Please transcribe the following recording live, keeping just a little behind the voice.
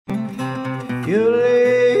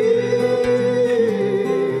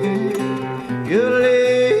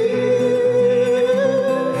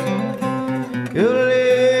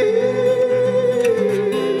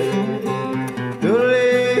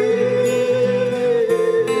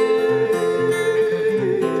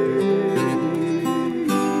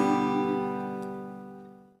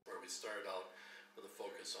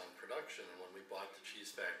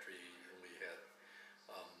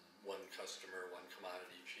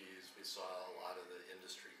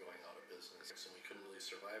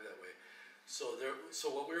So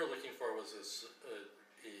what we were looking for was this,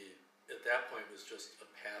 at that point, was just a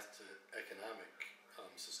path to economic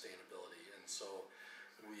sustainability, and so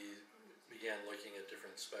we began looking at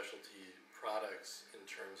different specialty products in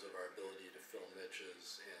terms of our ability to fill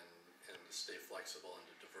niches and to stay flexible and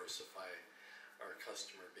to diversify our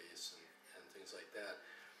customer base and things like that.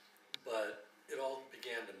 But it all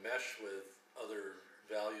began to mesh with other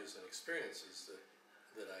values and experiences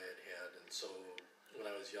that I had had, and so when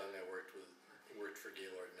I was young, I worked for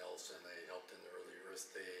Gaylord Nelson. I helped in the early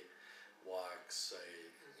Earth Day walks. I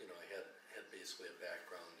had basically a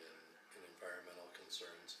background in environmental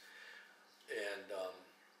concerns, and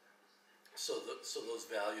so those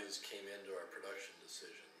values came into our production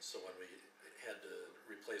decisions. So when we had to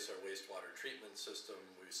replace our wastewater treatment system,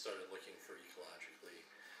 we started looking for ecologically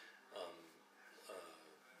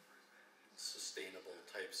sustainable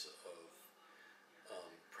types of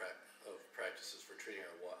practices for treating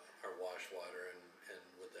our wash water, and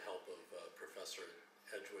with the help of Professor at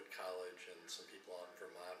Edgewood College and some people out in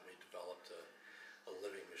Vermont, we developed a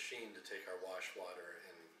living machine to take our wash water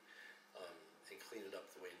and clean it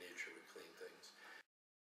up the way nature would clean things.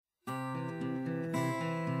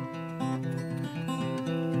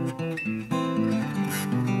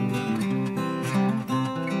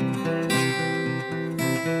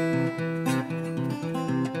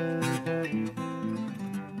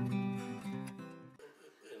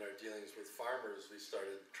 We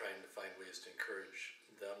started trying to find ways to encourage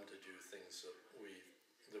them to do things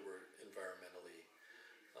that were environmentally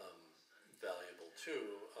valuable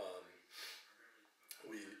too.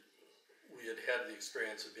 We had the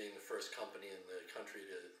experience of being the first company in the country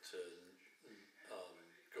to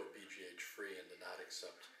go BGH free and to not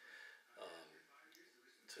accept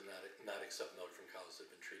milk from cows that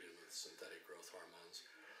have been treated with synthetic growth hormones.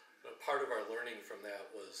 But part of our learning from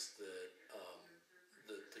that was that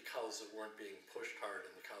the cows that weren't being pushed hard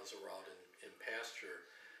and the cows that were out in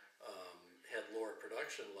pasture had lower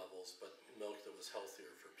production levels, but milk that was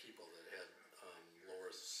healthier for people, that had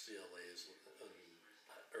lower CLAs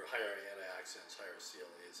or higher antioxidants, higher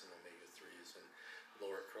CLAs and omega-3s, and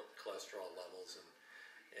lower cholesterol levels,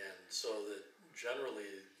 and so that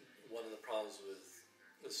generally one of the problems with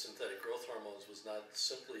synthetic growth hormones was not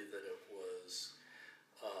simply that it was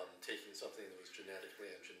taking something that was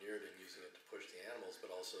genetically engineered and using it to push the animals,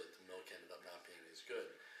 but also that the milk ended up not being as good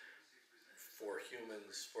for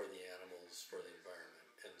humans, for the animals, for the environment.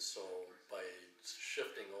 And so by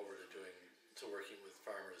shifting over to working with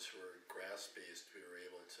farmers who are grass-based, we were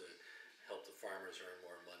able to help the farmers earn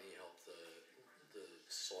more money, help the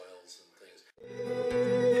soils and things.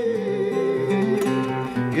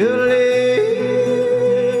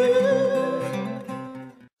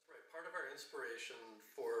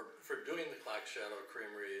 For doing the Clock Shadow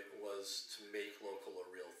Creamery was to make local a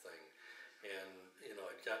real thing, and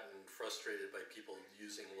I'd gotten frustrated by people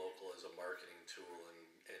using local as a marketing tool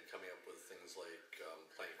and coming up with things like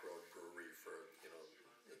Plank Road Brewery for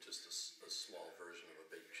just a small version of a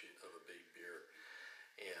big beer,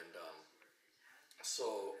 and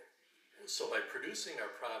so by producing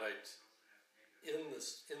our product in the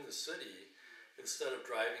city, instead of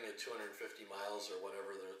driving it 250 miles or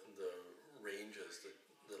whatever the range is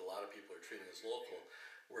that a lot of people are treating as local,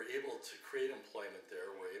 we're able to create employment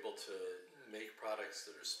there. We're able to make products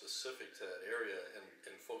that are specific to that area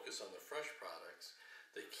and focus on the fresh products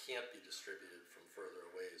that can't be distributed from further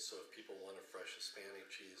away. So if people want a fresh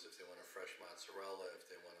Hispanic cheese, if they want a fresh mozzarella, if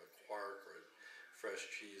they want a quark or a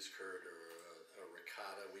fresh cheese curd or a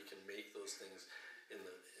ricotta, we can make those things in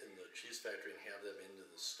the cheese factory and have them into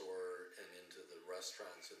the store and into the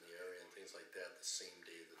restaurants in the area and things like that the same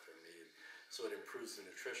day that they're made. So it improves the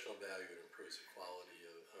nutritional value, it improves the quality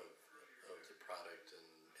of the product,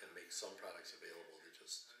 and makes some products available that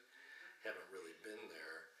just haven't really been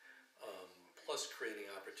there. Plus creating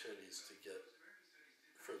opportunities to get,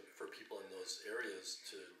 for people in those areas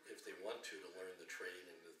to, if they want to learn the trade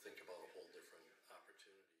and to think about a whole different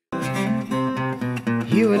opportunity.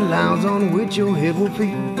 Hear it loud on which your head will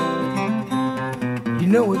feel. You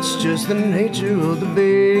know it's just the nature of the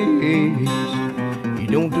beast. You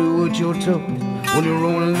don't do what you're told, when you're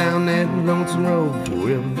rolling down that lonesome road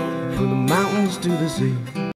forever, from the mountains to the sea.